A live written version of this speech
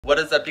What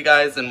is up, you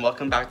guys, and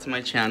welcome back to my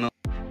channel.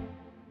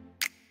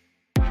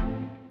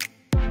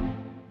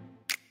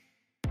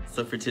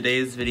 So for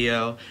today's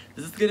video,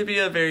 this is gonna be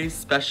a very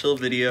special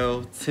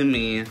video to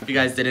me. If you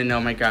guys didn't know,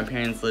 my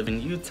grandparents live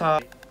in Utah.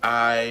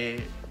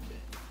 I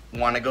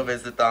want to go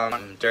visit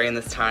them during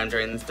this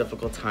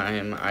difficult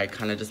time. I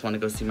kind of just want to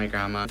go see my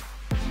grandma.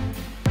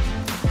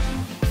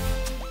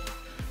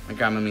 My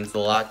grandma means a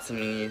lot to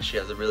me. She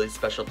has a really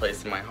special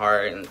place in my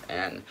heart,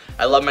 and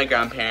I love my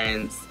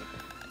grandparents.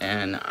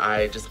 And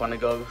I just want to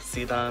go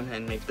see them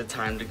and make the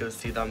time to go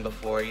see them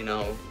before, you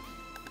know,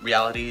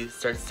 reality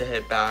starts to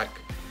hit back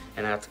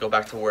and I have to go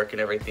back to work and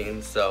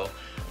everything. So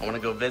I want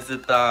to go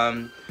visit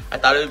them. I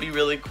thought it would be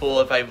really cool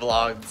if I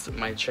vlogged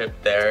my trip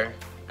there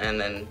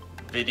and then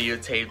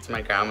videotaped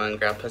my grandma and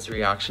grandpa's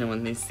reaction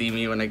when they see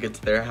me when I get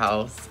to their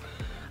house.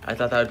 I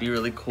thought that would be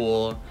really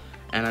cool.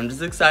 And I'm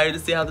just excited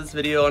to see how this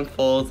video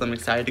unfolds. I'm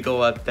excited to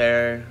go up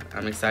there.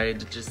 I'm excited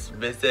to just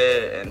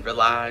visit and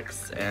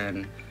relax,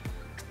 and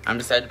I'm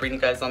excited to bring you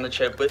guys on the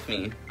trip with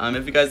me.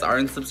 If you guys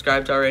aren't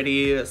subscribed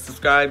already,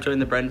 subscribe, join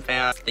the Bren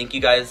fam. Thank you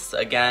guys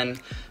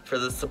again for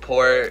the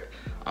support.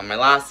 On my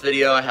last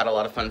video, I had a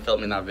lot of fun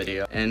filming that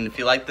video. And if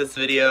you like this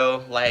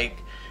video,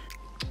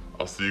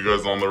 I'll see you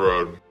guys on the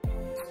road.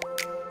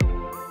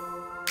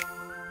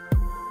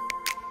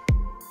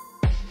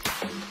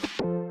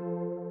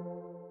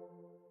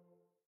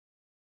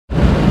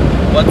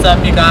 What's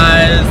up, you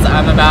guys?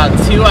 I'm about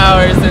 2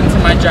 hours into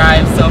my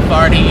drive so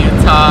far to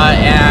Utah,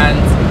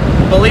 and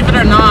believe it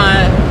or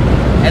not,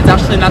 it's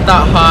actually not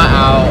that hot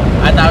out.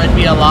 I thought it would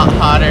be a lot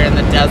hotter in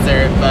the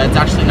desert, but it's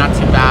actually not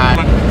too bad.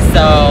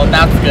 So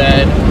that's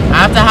good.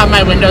 I have to have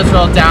my windows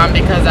rolled down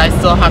because I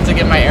still have to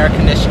get my air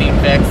conditioning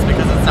fixed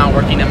because it's not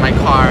working in my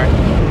car.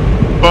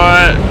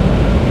 But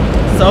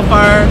so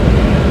far,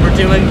 we're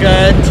doing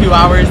good. 2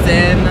 hours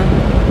in.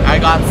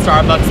 I got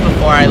Starbucks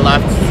before I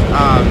left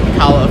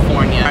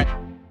California.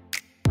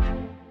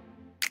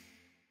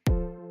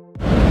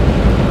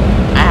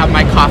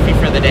 My coffee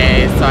for the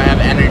day, so I have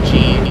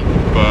energy.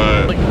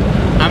 But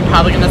I'm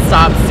probably gonna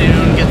stop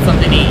soon, get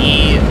something to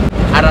eat.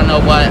 I don't know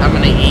what I'm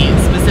gonna eat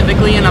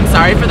specifically, and I'm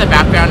sorry for the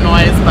background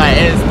noise, but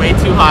it is way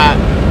too hot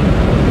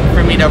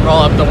for me to roll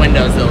up the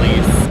windows at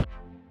least.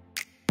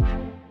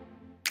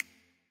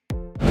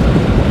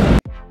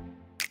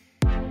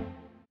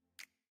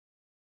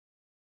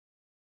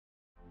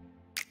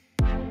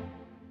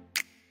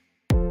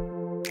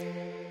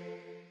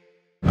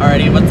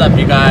 Alrighty, what's up,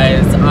 you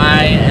guys?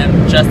 I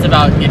am just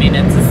about getting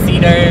into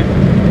Cedar.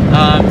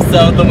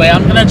 So the way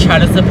I'm gonna try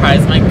to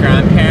surprise my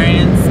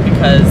grandparents,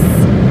 because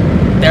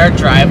their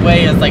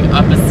driveway is like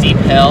up a steep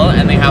hill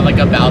and they have like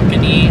a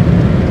balcony,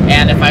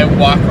 and if I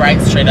walk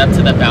right straight up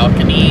to the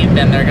balcony,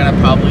 then they're gonna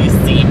probably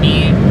see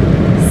me.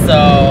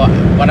 So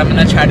what I'm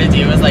gonna try to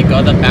do is like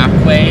go the back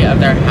way of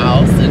their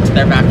house into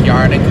their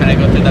backyard and kind of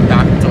go through the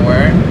back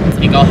door. So I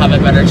think I'll have a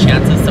better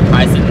chance of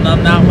surprising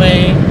them that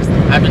way.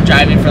 I've been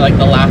driving for like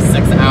the last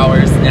 6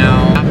 hours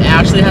now. It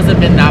actually hasn't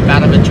been that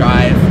bad of a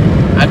drive.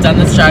 I've done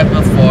this drive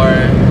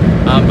before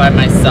by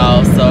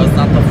myself, so it's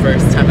not the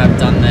first time I've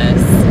done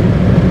this.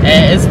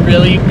 It is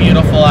really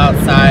beautiful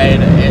outside.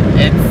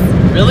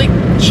 It's really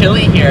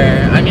chilly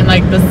here. I mean,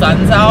 like, the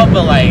sun's out,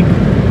 but like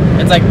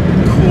it's like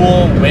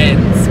cool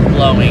winds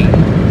blowing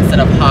instead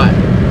of hot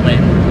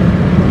wind.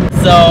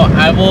 So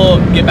I will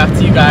get back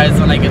to you guys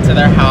when I get to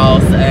their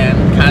house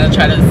and kind of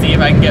try to see if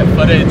I can get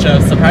footage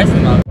of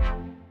surprising them.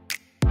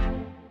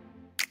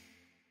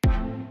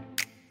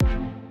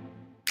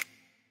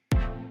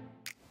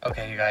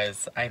 Okay, you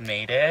guys, I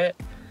made it.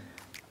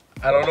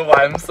 I don't know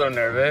why I'm so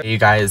nervous. You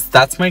guys,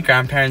 that's my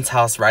grandparents'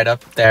 house right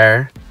up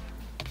there.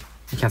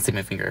 You can't see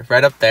my finger.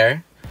 Right up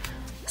there.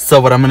 So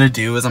what I'm gonna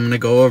do is I'm gonna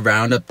go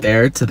around up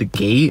there to the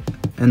gate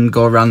and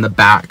go around the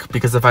back,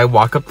 because if I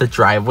walk up the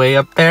driveway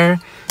up there,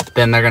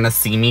 then they're gonna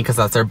see me because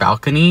that's our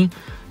balcony.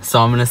 So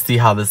I'm gonna see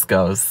how this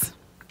goes.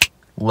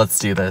 Let's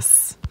do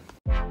this.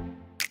 Okay,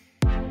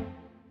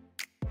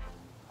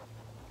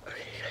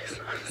 you guys,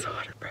 I'm so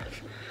out of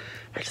breath.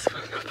 I just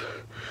went up the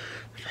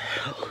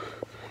hill.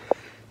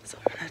 So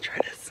I'm gonna try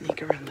to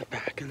sneak around the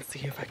back and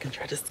see if I can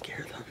try to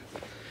scare them.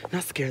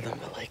 Not scare them,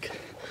 but like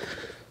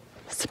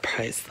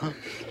surprise them.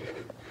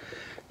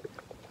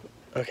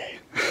 Okay.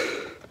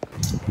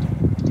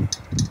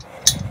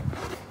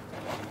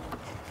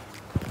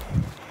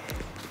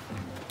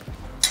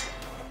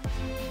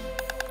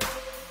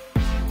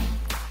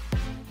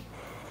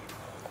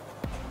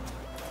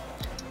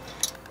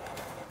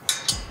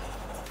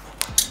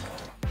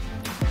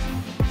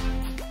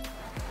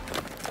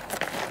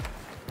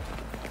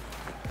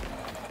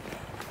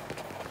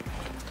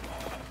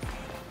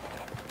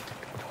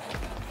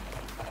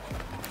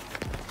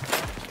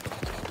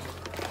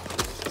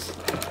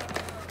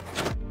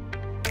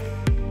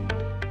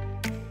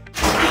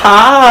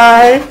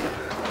 Hi!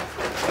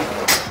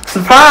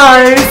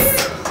 Surprise!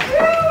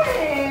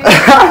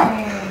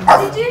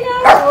 Did you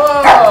know?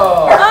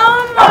 Whoa!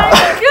 Oh my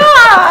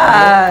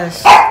gosh!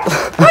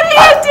 What are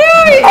you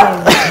doing?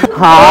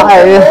 Hi!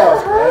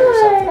 Hi!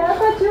 I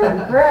thought you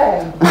were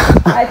Greg.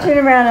 I turned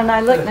around and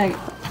I looked like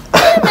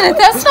a minute,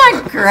 that's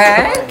not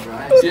Greg.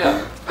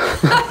 Yeah.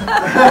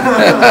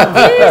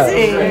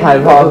 Easy. Hi,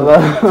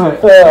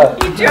 Papa.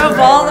 You drove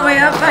all the way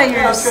up by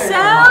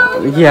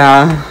yourself?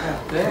 Yeah.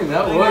 Dang,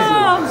 that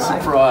was a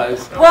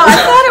surprise. Well, I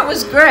thought it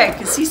was Greg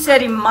because he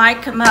said he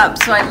might come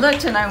up. So I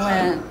looked and I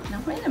went, no,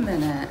 wait a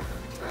minute.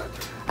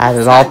 I had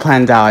it all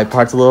planned out. I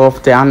parked a little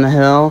down the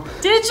hill,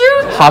 Did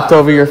you? hopped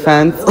over your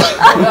fence.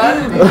 I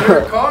didn't even hear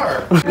a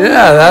car.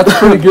 Yeah, that's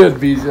pretty good,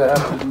 BJ, I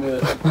have to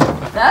admit.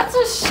 That's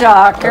a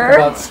shocker.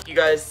 Thank you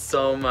guys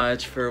so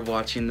much for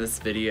watching this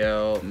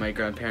video. My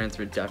grandparents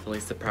were definitely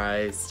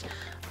surprised.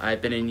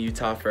 I've been in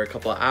Utah for a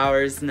couple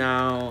hours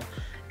now,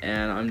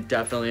 and I'm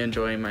definitely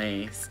enjoying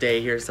my stay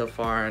here so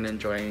far and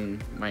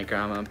enjoying my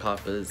grandma and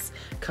papa's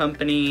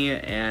company.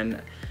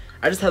 And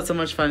I just had so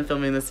much fun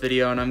filming this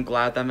video, and I'm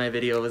glad that my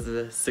video was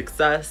a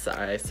success.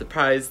 I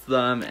surprised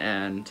them,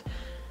 and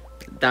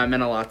that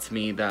meant a lot to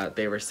me that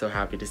they were so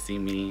happy to see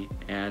me.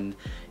 And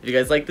if you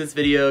guys like this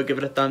video, give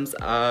it a thumbs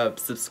up,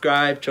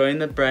 subscribe, join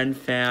the Bren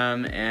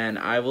fam, and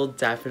I will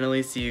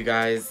definitely see you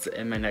guys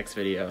in my next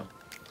video.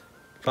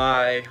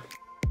 Bye.